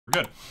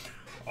We're good.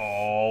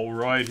 All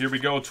right, here we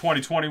go.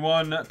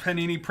 2021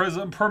 Panini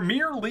Prizm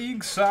Premier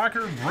League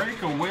Soccer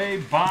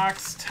Breakaway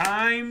Box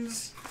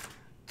times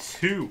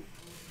 2.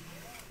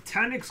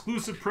 10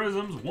 exclusive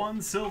Prizms,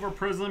 1 silver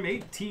Prizm,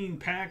 18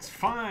 packs,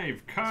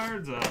 5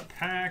 cards a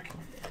pack.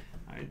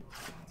 I did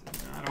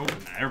not open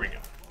that. There we go.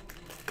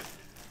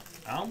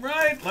 All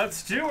right,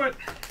 let's do it.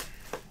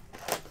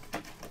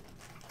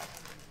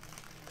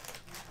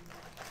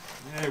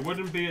 Hey, it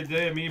wouldn't be a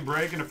day of me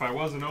breaking if I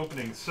wasn't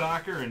opening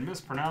soccer and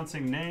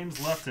mispronouncing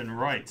names left and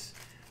right.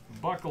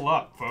 Buckle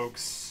up,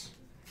 folks.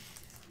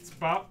 It's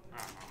about...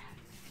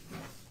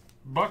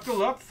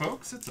 buckle up,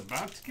 folks. It's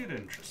about to get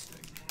interesting.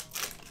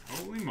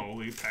 Holy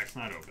moly, pack's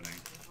not opening.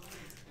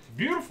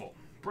 Beautiful.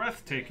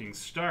 Breathtaking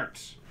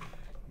start.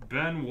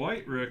 Ben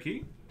White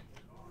rookie.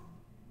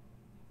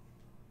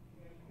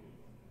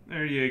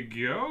 There you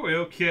go.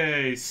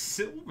 Okay,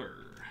 silver.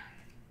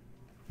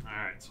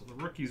 Alright, so the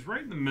rookie's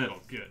right in the middle.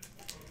 Good.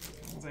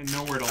 As long as I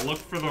know where to look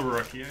for the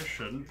rookie, I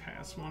shouldn't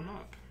pass one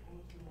up.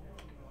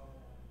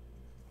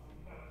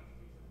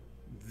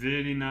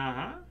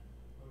 Vidinaha.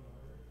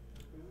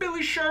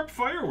 Billy Sharp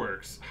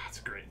Fireworks. Oh, that's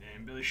a great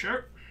name, Billy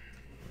Sharp.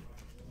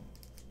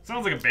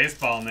 Sounds like a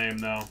baseball name,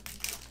 though.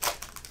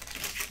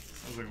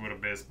 Sounds like what a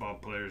baseball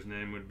player's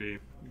name would be.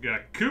 We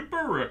got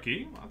Cooper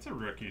rookie. Lots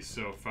of rookies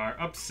so far.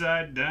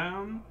 Upside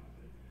Down.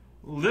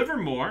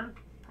 Livermore.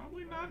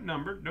 Probably not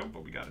numbered. Nope,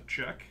 but we got to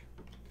check.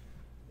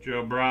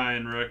 Joe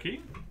Bryan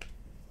rookie.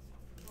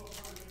 A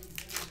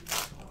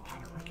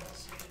lot of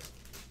rookies.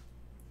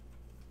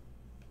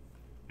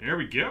 There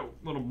we go.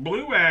 Little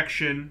blue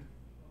action.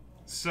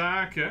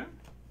 Saka.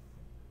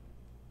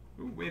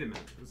 Ooh, wait a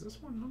minute. Was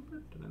this one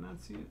numbered? Did I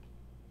not see it?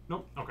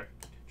 Nope. Okay.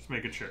 Just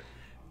making sure.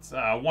 It's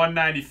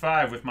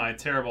 195 with my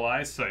terrible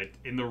eyesight.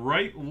 In the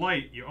right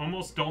light, you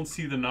almost don't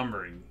see the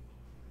numbering.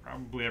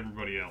 Probably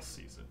everybody else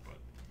sees it, but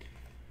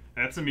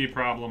that's a me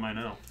problem, I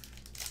know.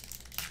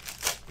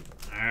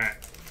 Alright.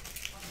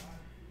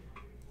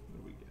 What do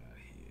we got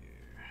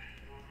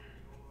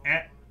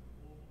here?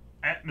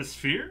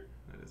 Atmosphere?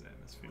 That is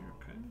Atmosphere,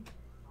 okay.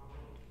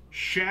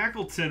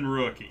 Shackleton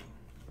rookie.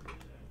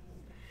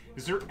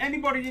 Is there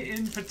anybody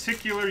in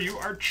particular you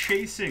are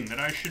chasing that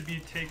I should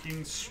be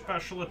taking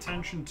special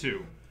attention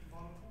to?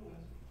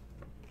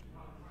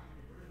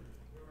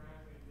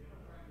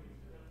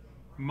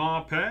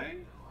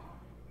 Mape.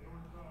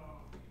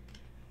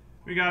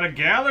 We got a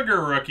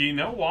Gallagher rookie.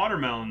 No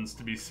watermelons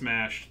to be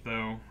smashed,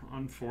 though.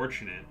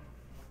 Unfortunate.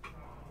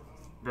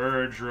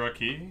 Burge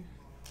rookie.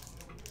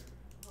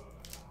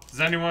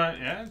 Does anyone...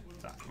 Yeah?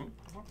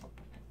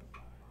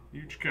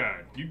 Huge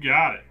card. You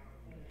got it.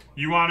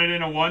 You want it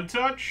in a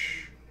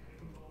one-touch?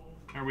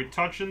 Are we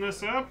touching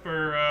this up,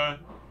 or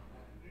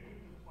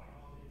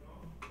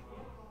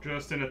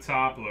just in a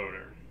top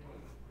loader?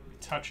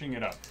 Touching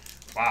it up.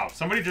 Wow,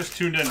 somebody just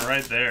tuned in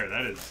right there.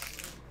 That is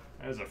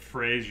a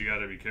phrase you got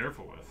to be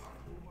careful with.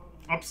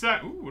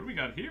 Upside. Ooh, what do we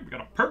got here? We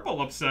got a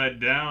purple upside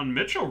down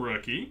Mitchell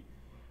rookie.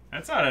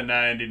 That's out of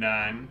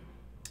 99.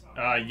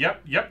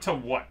 Yep to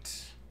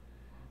what?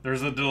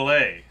 There's a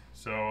delay.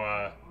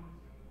 So,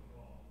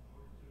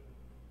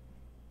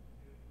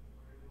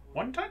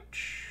 one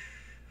touch.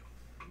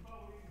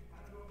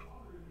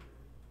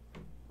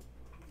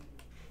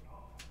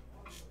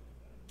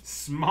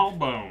 Small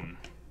bone.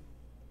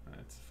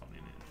 That's a funny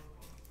name.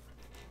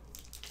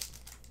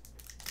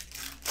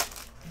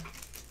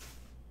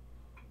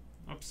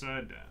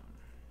 Upside down.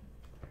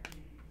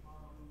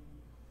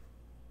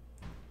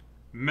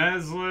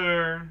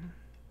 Mesler.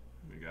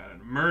 We got an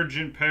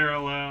emergent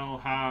parallel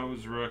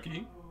House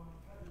rookie.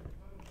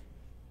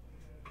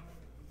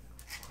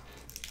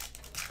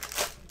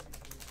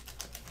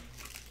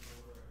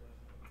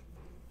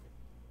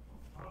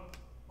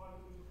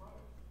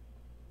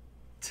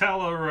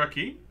 Tella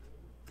rookie.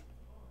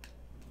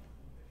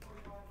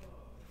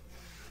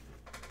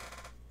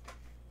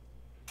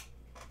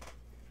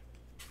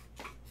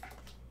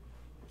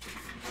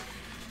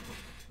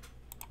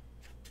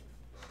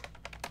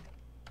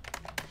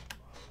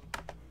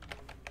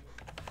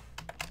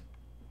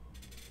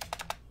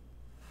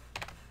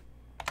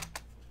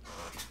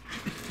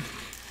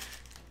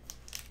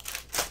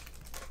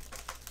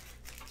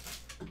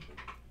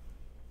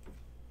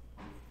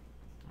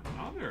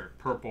 Another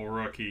purple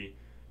rookie.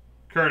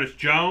 Curtis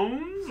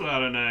Jones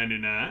out of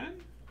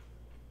 99.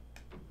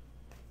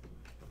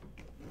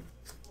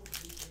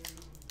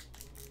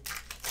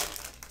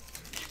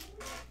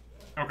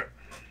 Okay.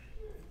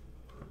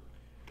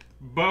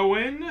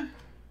 Bowen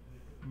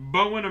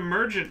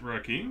emergent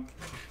rookie.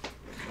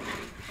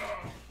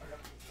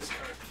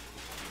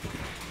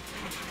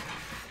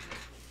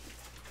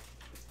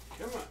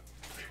 Come on.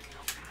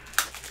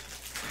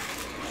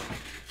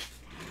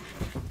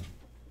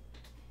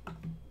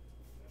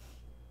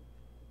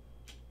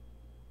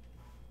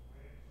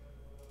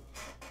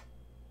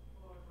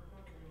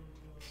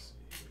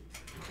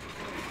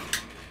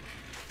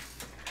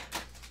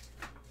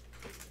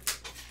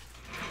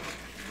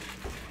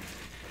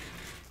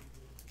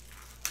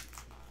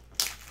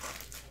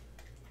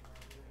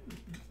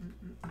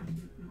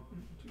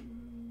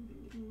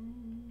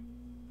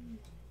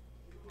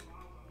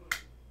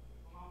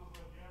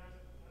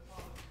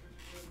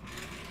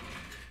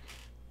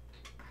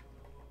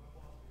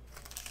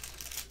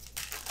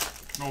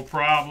 No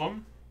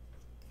problem.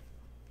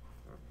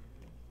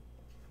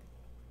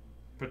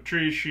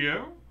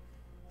 Patricio.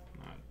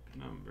 Not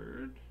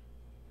numbered.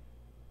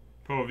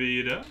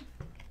 Poveda.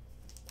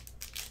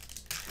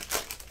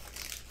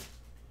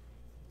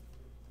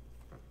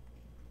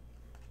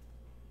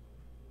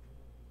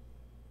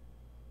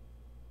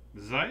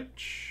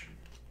 Zeich.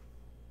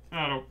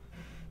 Out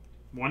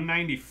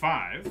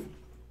 195.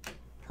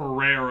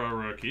 Pereira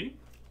rookie.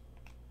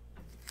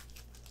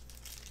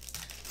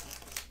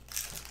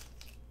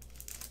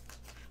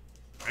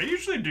 I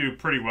usually do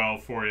pretty well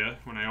for you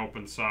when I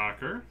open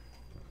soccer.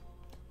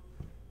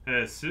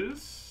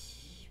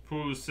 Jesus.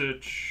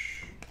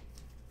 Pulisic.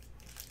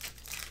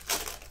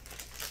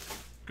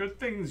 Good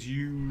things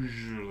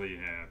usually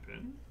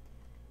happen.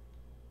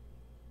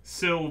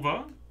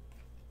 Silva.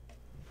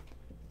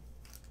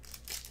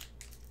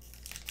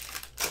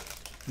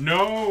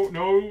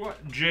 No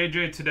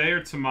JJ today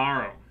or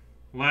tomorrow.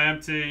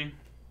 Lamptey.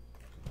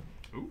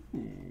 Ooh,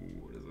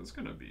 what is this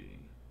gonna be?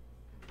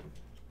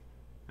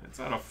 That's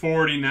out of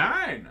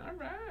 49. All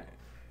right.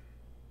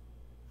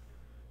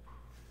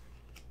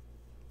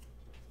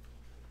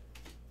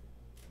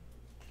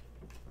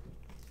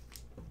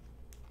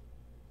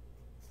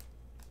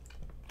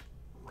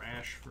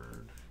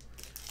 Rashford.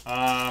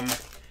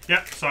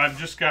 Yeah, so I've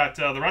just got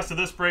the rest of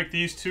this break.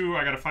 These two,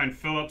 I got to find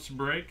Phillips'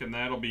 break, and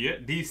that'll be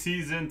it.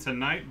 DC's in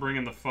tonight,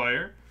 bringing the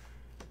fire.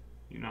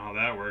 You know how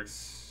that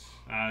works,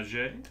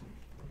 Ajay.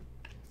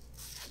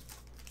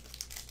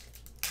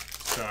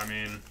 So, I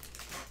mean,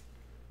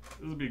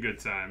 this will be good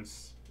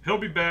times. He'll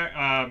be back.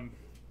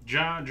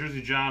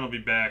 Jersey John will be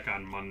back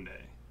on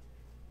Monday.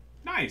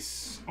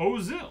 Nice.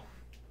 Ozil.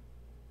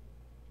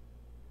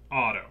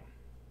 Auto.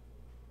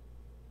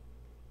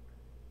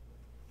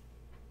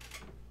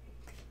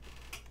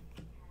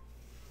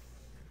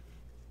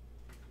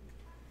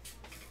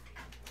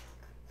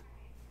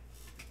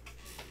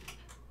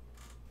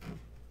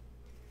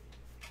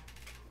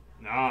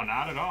 No,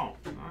 not at all.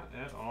 Not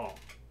at all.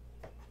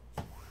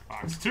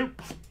 Box 2.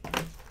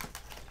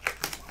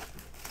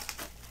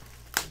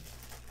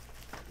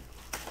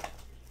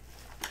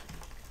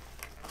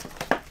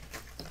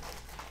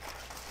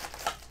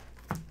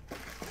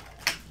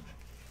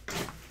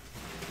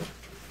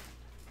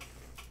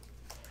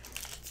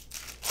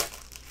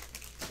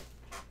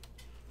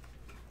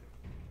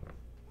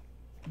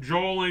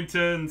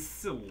 Joelinton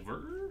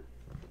Silver.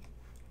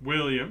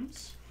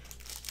 Williams.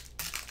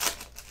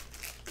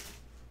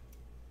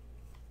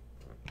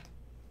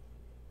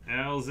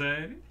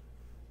 Alzade.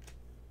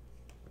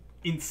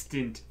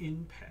 Instant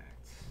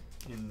Impact.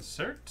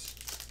 Insert.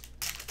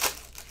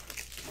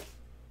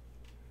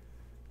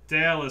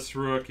 Dallas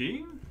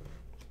rookie.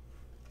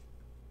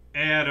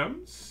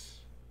 Adams.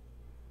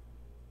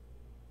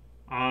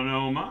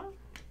 Anoma.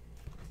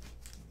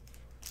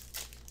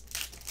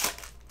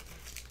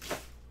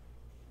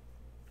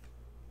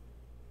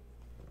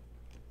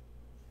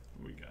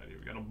 What we got here?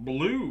 We got a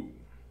blue.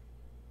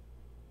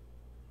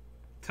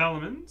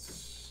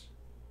 Telemans.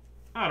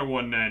 Out of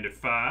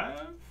 195.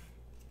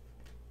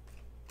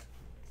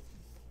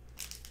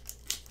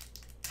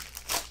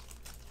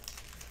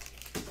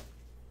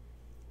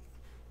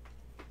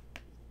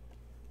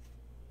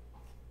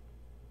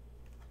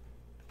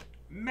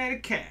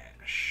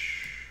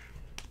 Medicash.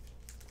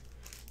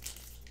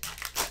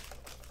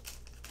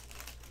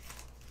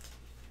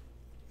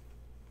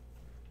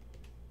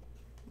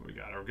 We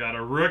got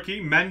a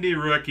rookie, Mendy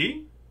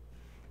rookie.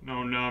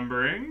 No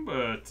numbering,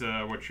 but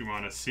what you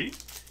want to see.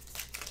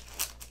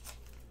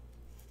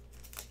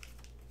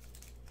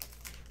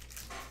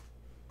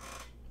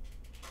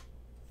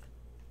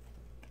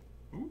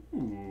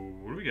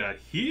 What do we got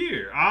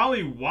here?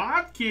 Ollie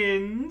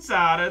Watkins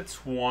out of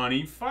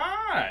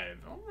 25.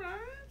 All right.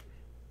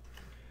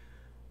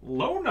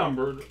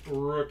 Low-numbered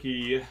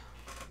rookie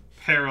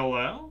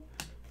parallel.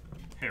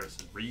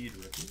 Harrison Reed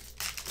rookie.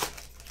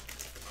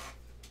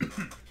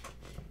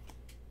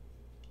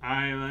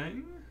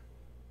 Eiling.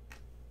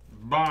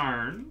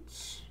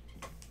 Barnes.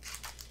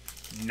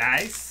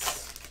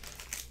 Nice.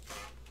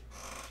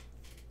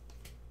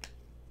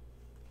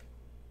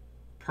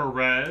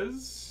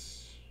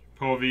 Perez.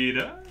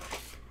 Poveda.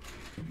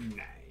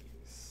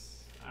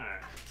 Nice. All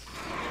right.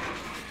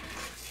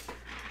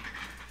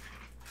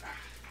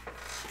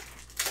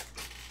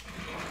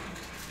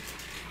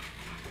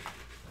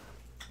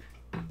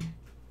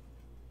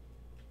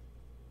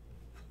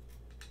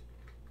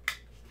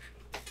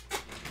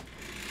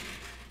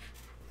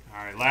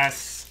 All right,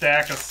 last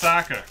stack of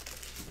soccer.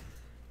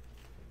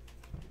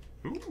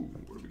 Ooh,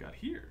 what do we got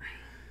here?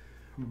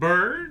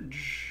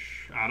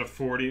 Burge out of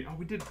 40. Oh,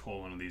 we did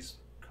pull one of these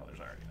colors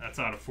already. That's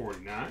out of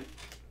 49.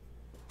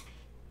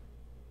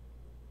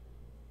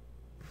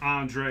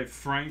 Andre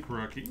Frank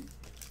rookie.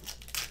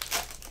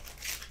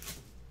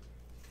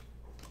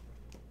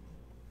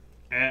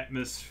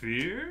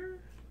 Atmosphere.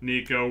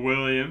 Nico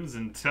Williams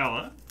and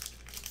Tella.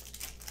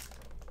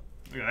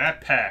 Look at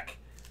that pack.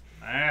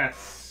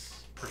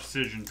 That's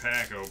precision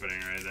pack opening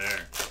right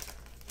there.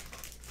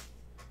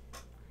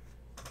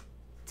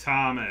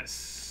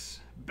 Thomas.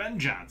 Ben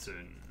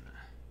Johnson.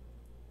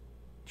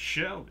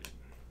 Shelby.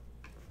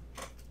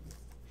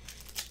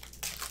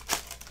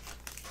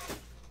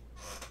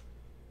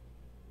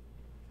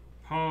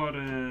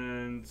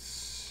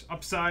 Pardons.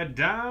 Upside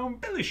down,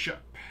 Billy Sharp.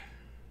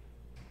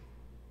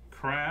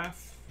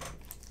 Kraft.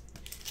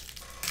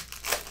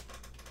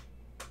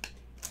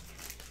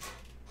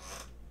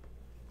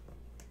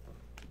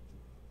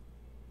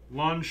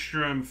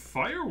 Lundstrom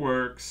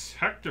Fireworks,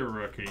 Hector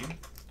rookie.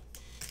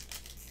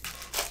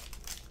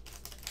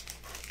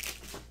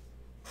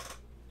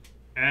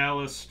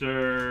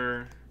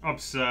 Alistair,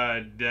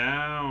 upside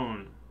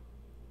down.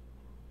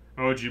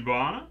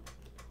 Ojibana.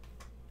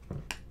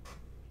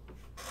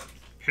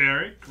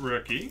 Herrick,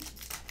 rookie.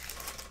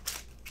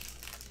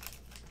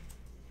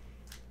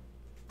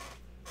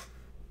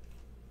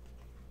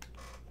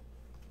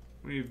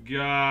 We've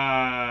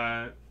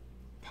got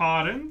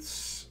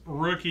Potence,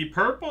 rookie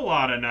purple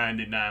out of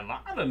 99. A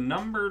lot of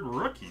numbered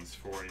rookies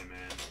for you,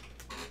 man.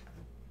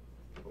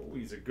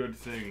 Always a good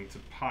thing to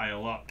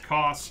pile up.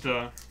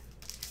 Costa.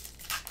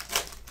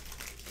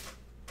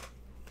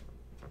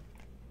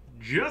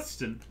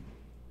 Justin.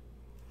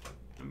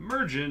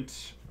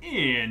 Emergent.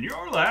 And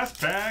your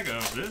last pack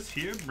of this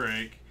here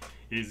break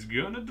is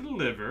gonna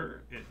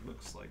deliver. It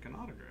looks like an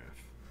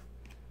autograph.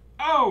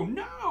 Oh,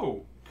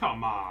 no!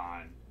 Come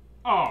on.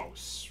 Oh,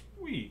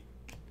 sweet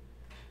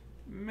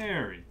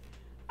Mary.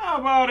 How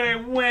about a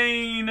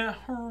Wayne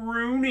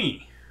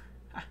Rooney?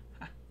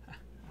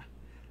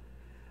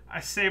 I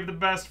saved the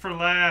best for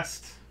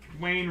last.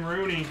 Wayne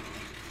Rooney.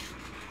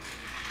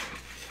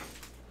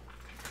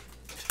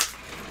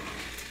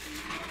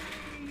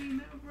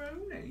 Wayne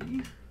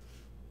Rooney.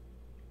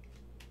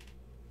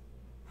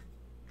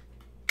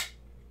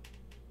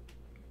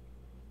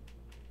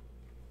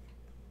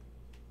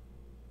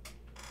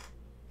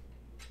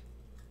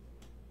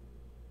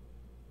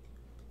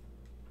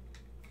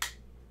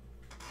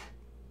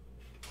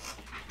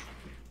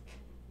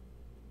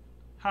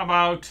 How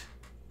about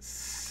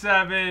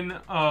 7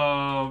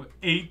 of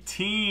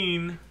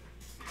 18?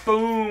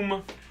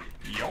 Boom.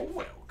 You're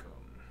welcome.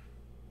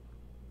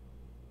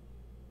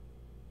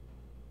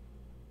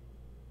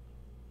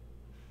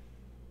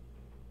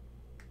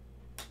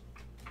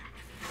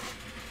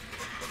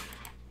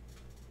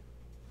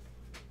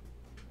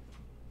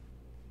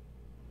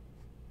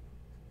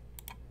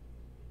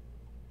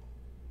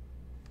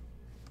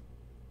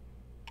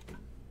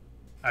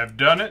 I've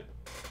done it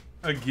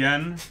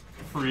again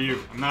for you.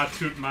 I'm not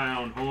tooting my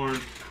own horn,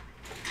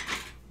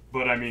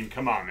 but I mean,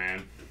 come on,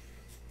 man.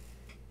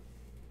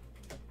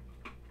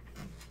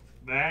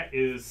 That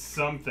is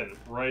something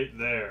right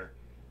there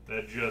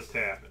that just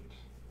happened.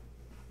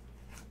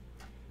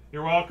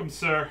 You're welcome,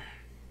 sir.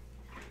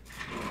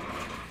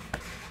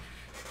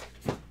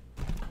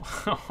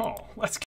 Oh, let's